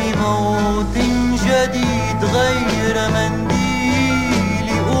وأسباب موت جديد. غير منديل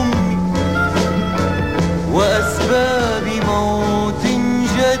أمي وأسباب موت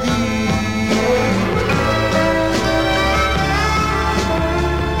جديد.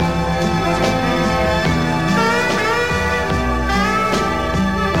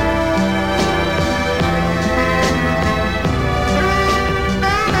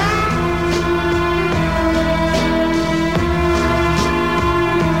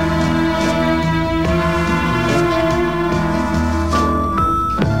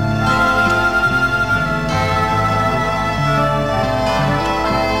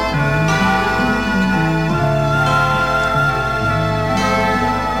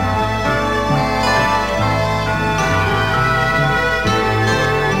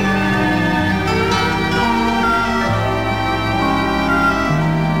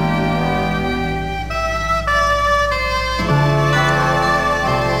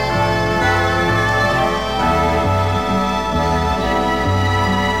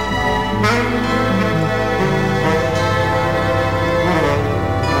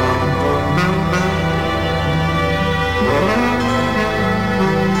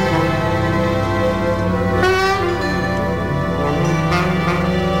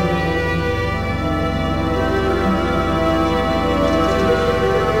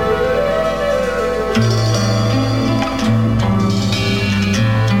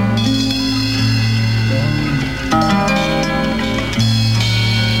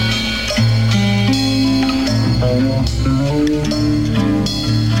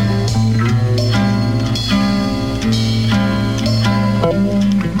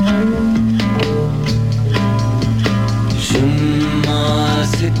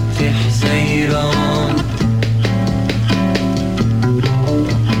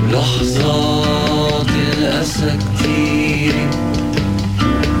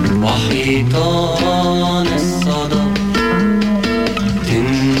 وحيطان الصدى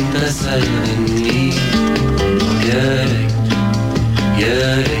تنتسل مني. يا ريت يا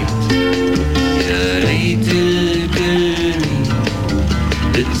ريت يا ريت الكلمة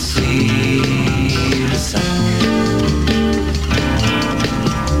بتصير سكر.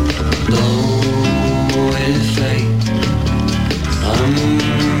 ضوء الفيت عم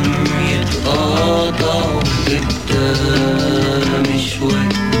يتقاطع قدام شوي.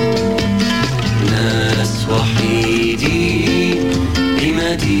 ناس وحيدين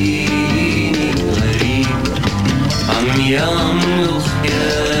بمدينة غريبة عم يعملوا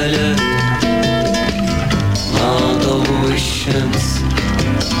خيالات مع ضوء الشمس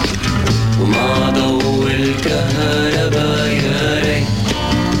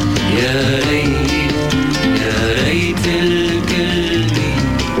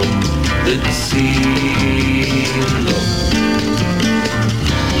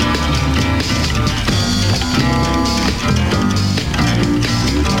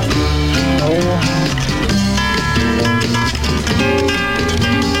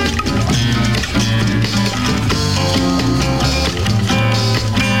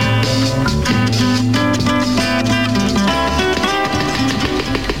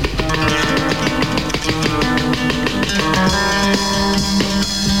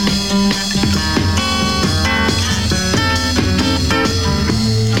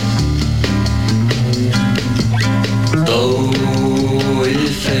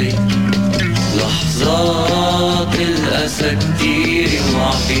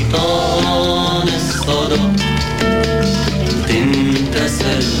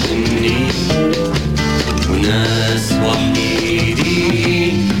سنين وناس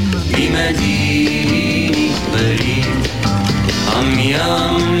وحيدين بمدينة بريد عم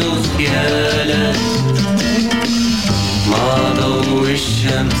يعملوا خيالات مع ضوء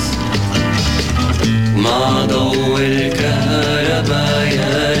الشمس مع ضوء الكهرباء.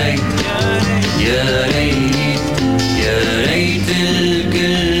 يا ريت يا ريت يا ريت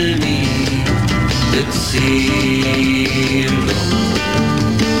الكلمة بتصير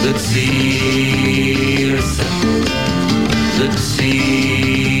بتصير سهل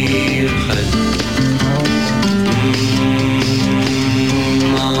بتصير حل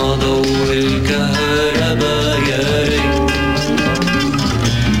مع ضوء الكهرباء. يا ريت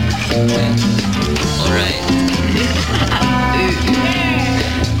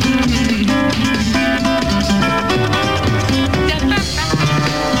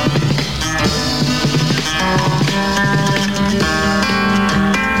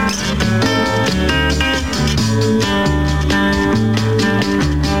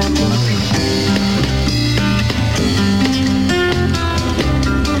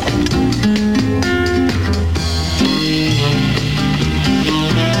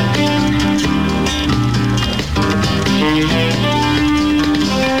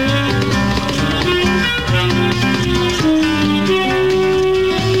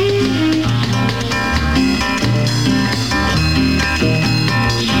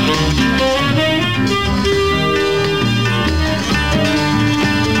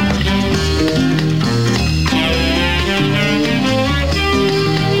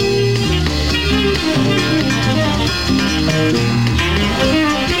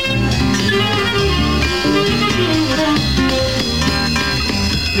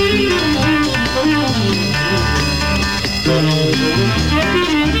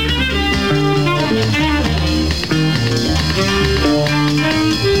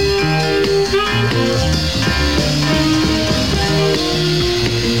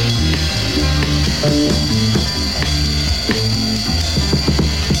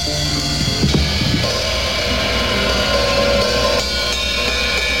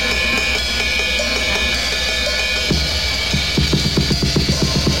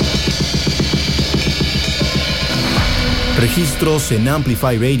Registros en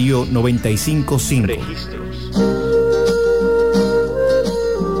Amplify Radio 95.5.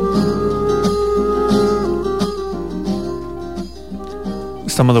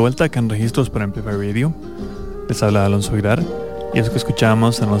 Estamos de vuelta acá en Registros por Amplify Radio. Les habla Alonso Aguilar. Y eso que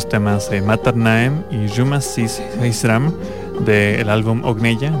escuchábamos en los temas de Matar Naem y Juma Sis Heisram del álbum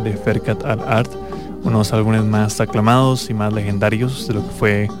Oghneya de Ferkat Al Ard, unos álbumes más aclamados y más legendarios de lo que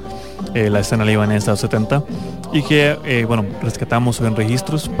fue la escena libanesa de los 70, y que rescatamos en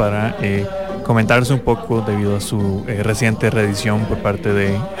Registros para comentarles un poco debido a su reciente reedición por parte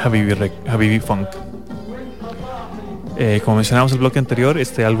de Habibi Funk. Como mencionamos en el bloque anterior,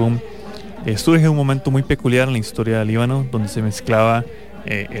 este álbum surge en un momento muy peculiar en la historia del Líbano, donde se mezclaba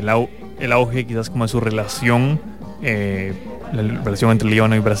el auge quizás como de su relación, la relación entre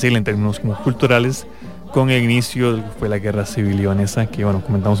Líbano y Brasil en términos como culturales, con el inicio de lo que fue la guerra civil libanesa, que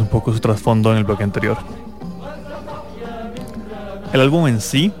comentamos un poco su trasfondo en el bloque anterior. El álbum en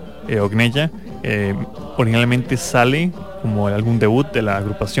sí, Oghneya, originalmente sale como el álbum debut de la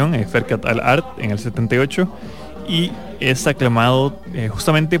agrupación, Ferkat Al Ard, en el 78, y es aclamado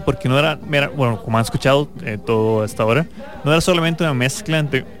justamente porque no era como han escuchado todo hasta ahora, no era solamente una mezcla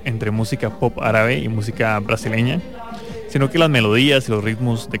entre música pop árabe y música brasileña, sino que las melodías y los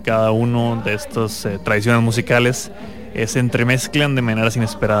ritmos de cada uno de estas tradiciones musicales se entremezclan de maneras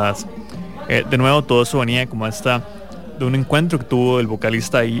inesperadas. De nuevo, todo eso venía como de un encuentro que tuvo el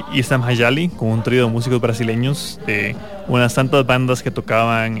vocalista Issam Hayali con un trío de músicos brasileños de unas tantas bandas que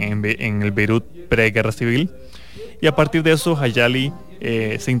tocaban en el Beirut pre-guerra civil. Y a partir de eso, Hayali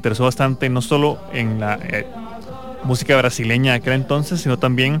se interesó bastante no solo en la música brasileña de aquel entonces, sino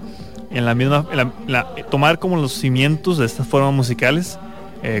también en tomar como los cimientos de estas formas musicales.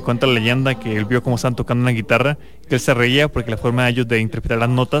 Cuenta la leyenda que él vio cómo estaban tocando una guitarra, que él se reía porque la forma de ellos de interpretar las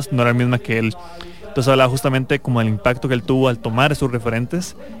notas no era la misma que él. Entonces hablaba justamente como del impacto que él tuvo al tomar esos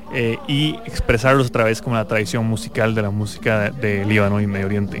referentes y expresarlos a través como la tradición musical de la música de Líbano y Medio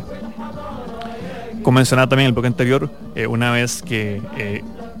Oriente. Como mencionaba también en el bloque anterior, una vez que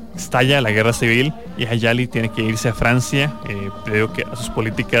estalla la guerra civil y Hayali tiene que irse a Francia debido a sus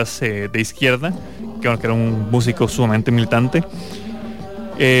políticas de izquierda, que era un músico sumamente militante,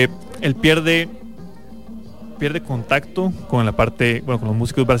 él pierde contacto con la parte, con los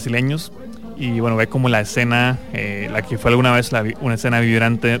músicos brasileños, y ve como la escena, la que fue alguna vez una escena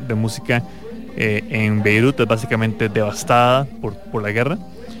vibrante de música en Beirut, es básicamente devastada por la guerra.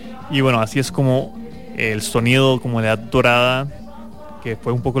 Y bueno, así es como el sonido como de edad dorada, que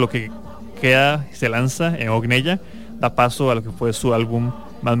fue un poco lo que queda, se lanza en Oghneya, da paso a lo que fue su álbum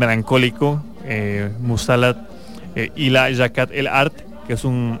más melancólico, Musalat Ila Ferkat Al Ard, que es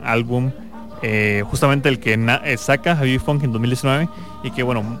un álbum justamente el que saca Javi Funk en 2019 y que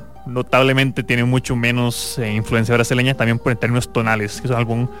bueno, notablemente tiene mucho menos influencia brasileña, también por en términos tonales, que es un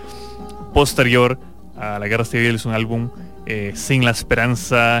álbum posterior a la guerra civil, es un álbum sin la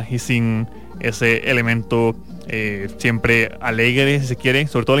esperanza y sin ese elemento siempre alegre, si se quiere,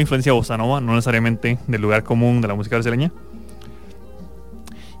 sobre todo la influencia bossa nova, no necesariamente del lugar común de la música brasileña.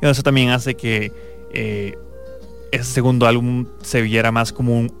 Y eso también hace que ese segundo álbum se viera más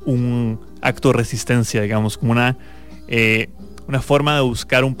como un acto de resistencia, digamos, como una forma de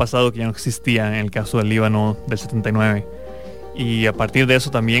buscar un pasado que ya no existía en el caso del Líbano del 79. Y a partir de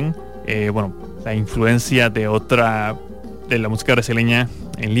eso también, bueno, la influencia de la música brasileña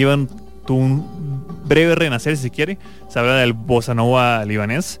en Líbano tuvo un breve renacer, si se quiere. Se habla del bossa nova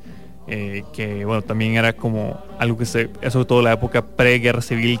libanés, que bueno, también era como algo que sobre todo la época pre-guerra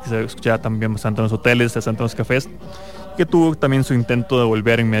civil, que se escuchaba también bastante en los hoteles, bastante en los cafés, que tuvo también su intento de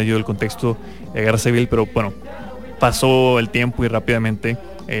volver en medio del contexto de guerra civil, pero bueno, pasó el tiempo y rápidamente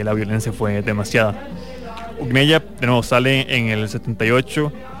la violencia fue demasiada. Oghneya de nuevo sale en el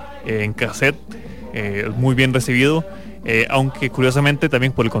 78 en cassette, muy bien recibido, aunque curiosamente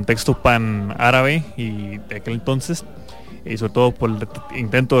también por el contexto pan árabe y de aquel entonces, y sobre todo por el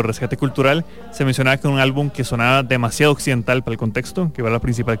intento de rescate cultural, se mencionaba que era un álbum que sonaba demasiado occidental para el contexto, que era la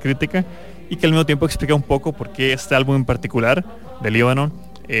principal crítica, y que al mismo tiempo explica un poco por qué este álbum en particular de Líbano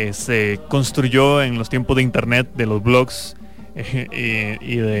se construyó en los tiempos de internet, de los blogs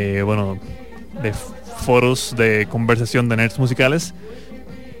y de, bueno, de foros de conversación de nerds musicales,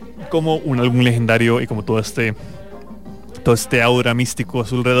 como un álbum legendario y como todo este aura místico a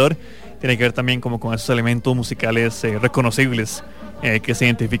su alrededor. Tiene que ver también como con esos elementos musicales reconocibles que se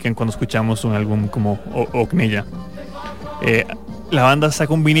identifican cuando escuchamos un álbum como Oghneya. La banda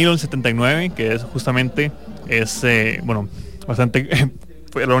sacó un vinilo en el 79, que es justamente bueno, bastante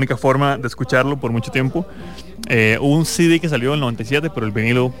fue la única forma de escucharlo por mucho tiempo. Hubo un CD que salió en el 97, pero el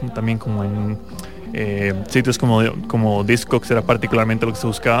vinilo también como en sitios como Discogs era particularmente lo que se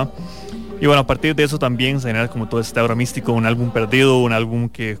buscaba. Y bueno, a partir de eso también se genera como todo este aura místico, un álbum perdido, un álbum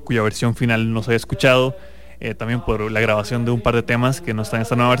cuya versión final no se había escuchado, también por la grabación de un par de temas que no están en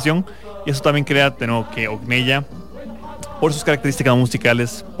esta nueva versión. Y eso también crea que Oghneya, por sus características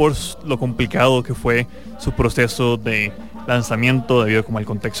musicales, por lo complicado que fue su proceso de lanzamiento debido como al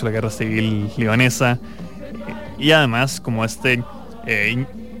contexto de la guerra civil libanesa, y además como este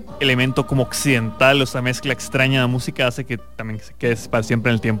elemento como occidental, o esta mezcla extraña de música hace que también se quede para siempre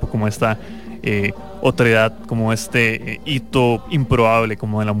en el tiempo como esta otredad, como este hito improbable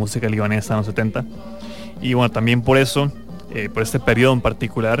como de la música libanesa en los 70. Y bueno, también por eso, por este periodo en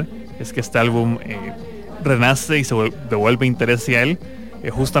particular, es que este álbum renace y se devuelve interés hacia él,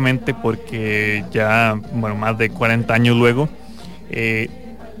 justamente porque ya, bueno, más de 40 años luego,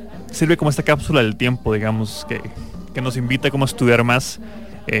 sirve como esta cápsula del tiempo, digamos, que nos invita como a estudiar más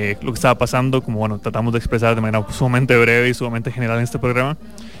lo que estaba pasando, como bueno, tratamos de expresar de manera sumamente breve y sumamente general en este programa,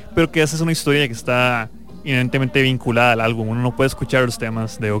 pero que esa es una historia que está inherentemente vinculada al álbum. Uno no puede escuchar los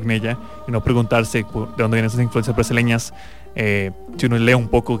temas de Oghneya y no preguntarse de dónde vienen esas influencias brasileñas, si uno lee un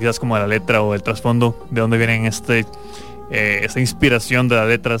poco quizás como de la letra o del trasfondo, de dónde vienen esta inspiración de las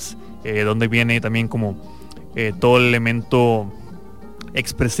letras, dónde viene también como todo el elemento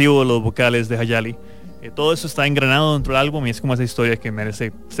expresivo de los vocales de Hayali. Todo eso está engranado dentro del álbum y es como esa historia que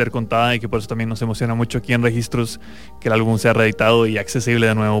merece ser contada, y que por eso también nos emociona mucho aquí en Registros que el álbum sea reeditado y accesible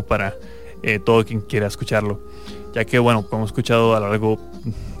de nuevo para todo quien quiera escucharlo, ya que bueno, como hemos escuchado a lo largo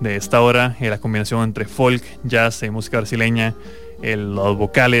de esta hora, la combinación entre folk, jazz y música brasileña, los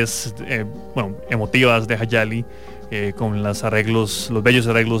vocales bueno, emotivas de Hayali, con los bellos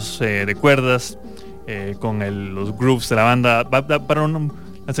arreglos de cuerdas, con los grooves de la banda, para un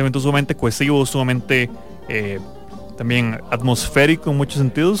lanzamiento sumamente cohesivo, sumamente también atmosférico en muchos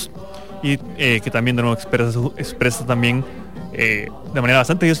sentidos, y que también de nuevo expresa también de manera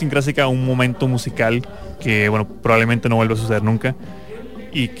bastante idiosincrática un momento musical que bueno, probablemente no vuelva a suceder nunca,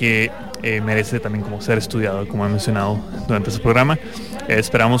 y que merece también como ser estudiado, como he mencionado durante este programa.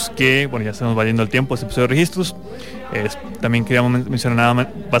 Esperamos que, bueno, ya se nos va yendo el tiempo este episodio de Registros. También queríamos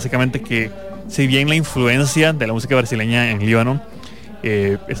mencionar básicamente que si bien la influencia de la música brasileña en Líbano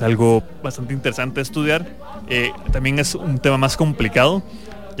es algo bastante interesante de estudiar, también es un tema más complicado,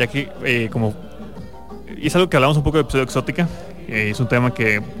 ya que y es algo que hablamos un poco de episodio exótica, es un tema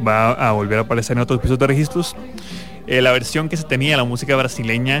que va a volver a aparecer en otros episodios de Registros. la versión que se tenía de la música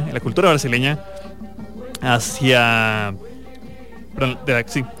brasileña, la cultura brasileña, hacia...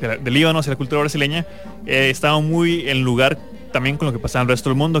 del Líbano hacia la cultura brasileña, estaba muy en lugar también con lo que pasaba en el resto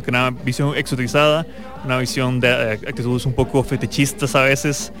del mundo, que era una visión exotizada, una visión de actitudes un poco fetichistas a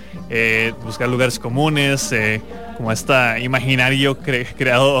veces, buscar lugares comunes, como este imaginario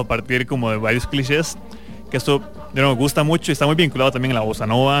creado a partir como de varios clichés, que esto de nuevo me gusta mucho y está muy vinculado también a la bossa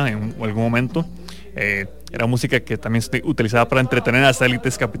nova en algún momento. Era música que también se utilizaba para entretener a las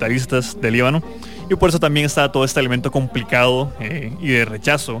élites capitalistas del Líbano, y por eso también está todo este elemento complicado y de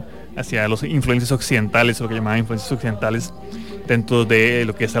rechazo hacia las influencias occidentales, o lo que llamaban influencias occidentales, dentro de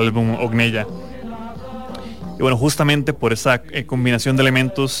lo que es el álbum Oghneya. Y bueno, justamente por esa combinación de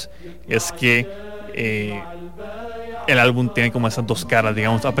elementos es que el álbum tiene como esas dos caras,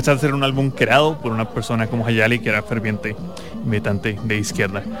 digamos, a pesar de ser un álbum creado por una persona como Hayali, que era ferviente militante de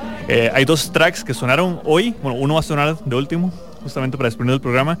izquierda. Hay dos tracks que sonaron hoy, bueno, uno va a sonar de último, justamente para despedir del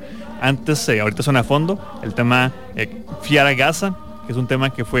programa. Antes, ahorita suena a fondo, el tema Fiara Gaza, que es un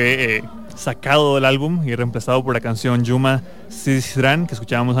tema que fue sacado del álbum y reemplazado por la canción Yuma Sidran, que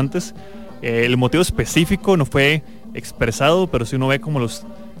escuchábamos antes. El motivo específico no fue expresado, pero si uno ve como las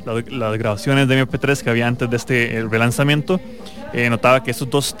grabaciones de MP3 que había antes de este relanzamiento, notaba que estos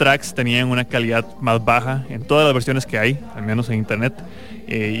dos tracks tenían una calidad más baja en todas las versiones que hay, al menos en internet,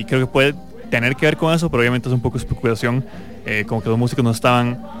 y creo que puede tener que ver con eso, pero obviamente es un poco especulación, como que los músicos no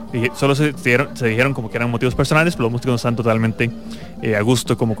estaban, solo se dijeron como que eran motivos personales, pero los músicos no están totalmente a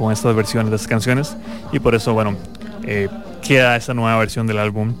gusto como con estas versiones de estas canciones, y por eso, bueno, queda esa nueva versión del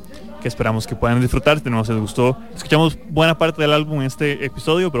álbum que esperamos que puedan disfrutar. De nuevo, si les gustó, escuchamos buena parte del álbum en este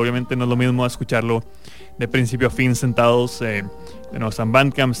episodio, pero obviamente no es lo mismo escucharlo de principio a fin sentados. De nuevo, está en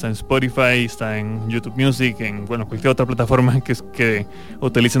Bandcamp, está en Spotify, está en YouTube Music, en cualquier otra plataforma que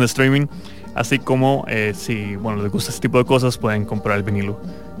utilicen de streaming, así como si les gusta este tipo de cosas, pueden comprar el vinilo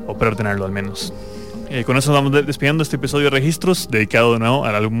o preordenarlo al menos. Con eso nos vamos despidiendo este episodio de Registros, dedicado de nuevo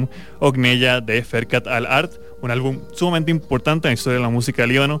al álbum Oghneya de Ferkat Al Ard, un álbum sumamente importante en la historia de la música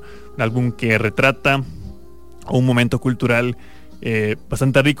del Líbano, un álbum que retrata un momento cultural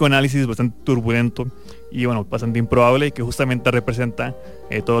bastante rico en análisis, bastante turbulento y bastante improbable, y que justamente representa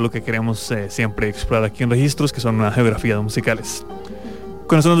todo lo que queremos siempre explorar aquí en Registros, que son unas geografías musicales.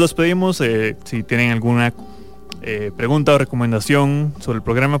 Con eso nos despedimos. Si tienen alguna pregunta o recomendación sobre el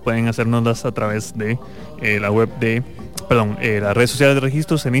programa, pueden hacernoslas a través de la web de, las redes sociales de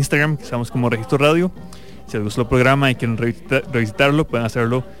Registros en Instagram, que estamos como Registro Radio. Si les gustó el programa y quieren revisitarlo, pueden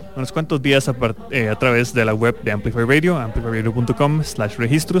hacerlo unos cuantos días a través de la web de Amplify Radio,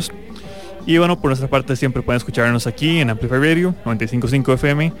 amplifyradio.com/registros. Y por nuestra parte siempre pueden escucharnos aquí en Amplify Radio 95.5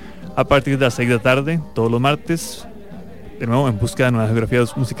 FM a partir de las 6 de la tarde, todos los martes, de nuevo en busca de nuevas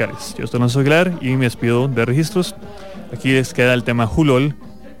geografías musicales. Yo soy Oghneya de Ferkat y me despido de Registros. Aquí les queda el tema Hulol,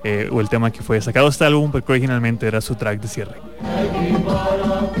 o el tema que fue sacado de este álbum, porque originalmente era su track de cierre.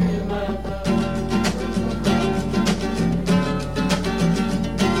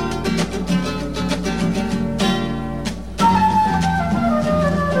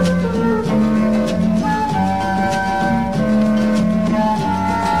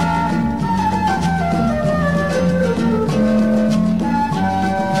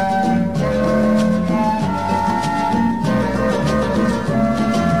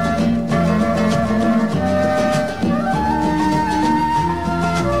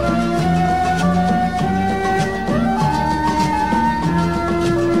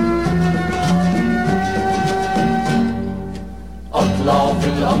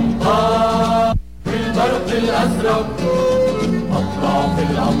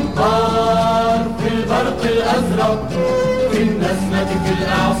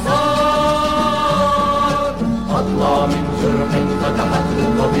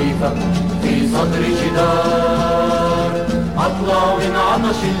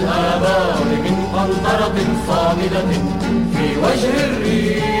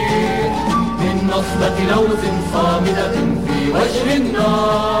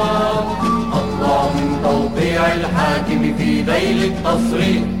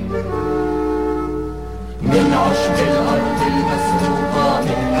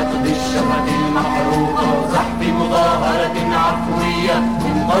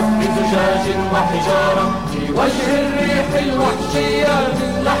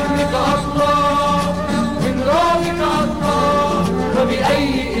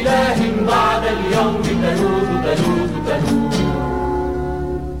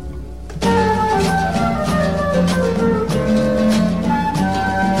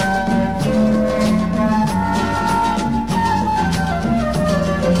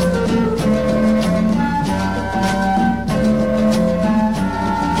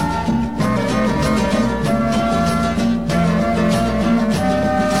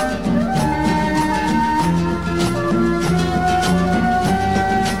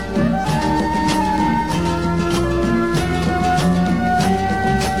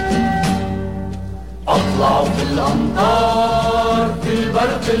 أطلع في الأمطار في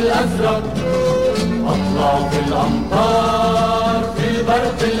البرق الأزرق، أطلع في الأمطار في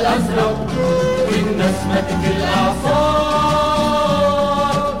البرق الأزرق، في النسمة في الإعصار،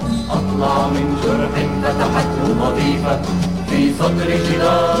 أطلع من جرح فتحته وظيفة في صدر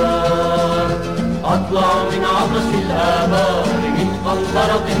جدار، أطلع من عطش الآبار، من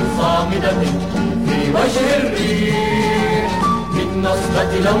قنطرة صامدة في وجه الريح، من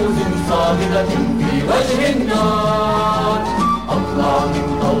نصبة لوز صامدة في وجه النار، أطلع من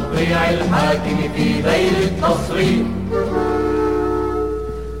توقيع الحاكم في ذيل التصريح،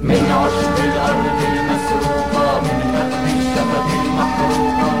 من عشب الأرض المسروقة، من نقل الشفة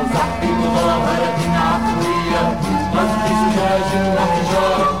المحروقة، زحف مظاهرة عفوية، قذف زجاج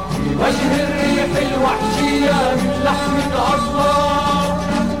وحجارة في وجه الريح الوحشية، من لحمك أطلع،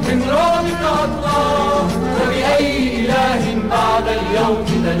 من رعبك أطلع، فبأي إله بعد اليوم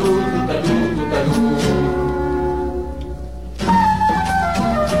تلوذ تلوذ تلوذ.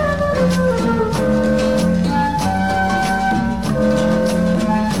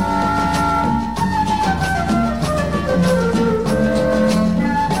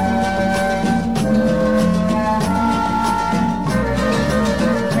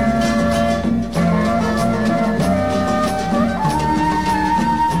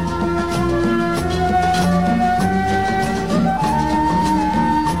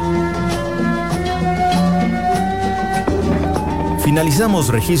 Finalizamos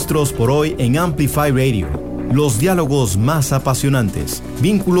registros por hoy en Amplify Radio. Los diálogos más apasionantes,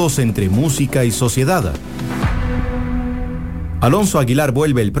 vínculos entre música y sociedad. Alonso Aguilar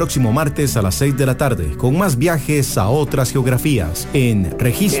vuelve el próximo martes a las 6 de la tarde con más viajes a otras geografías en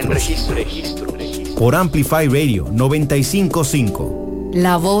Registros. Por Amplify Radio 95.5.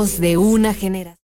 La voz de una generación.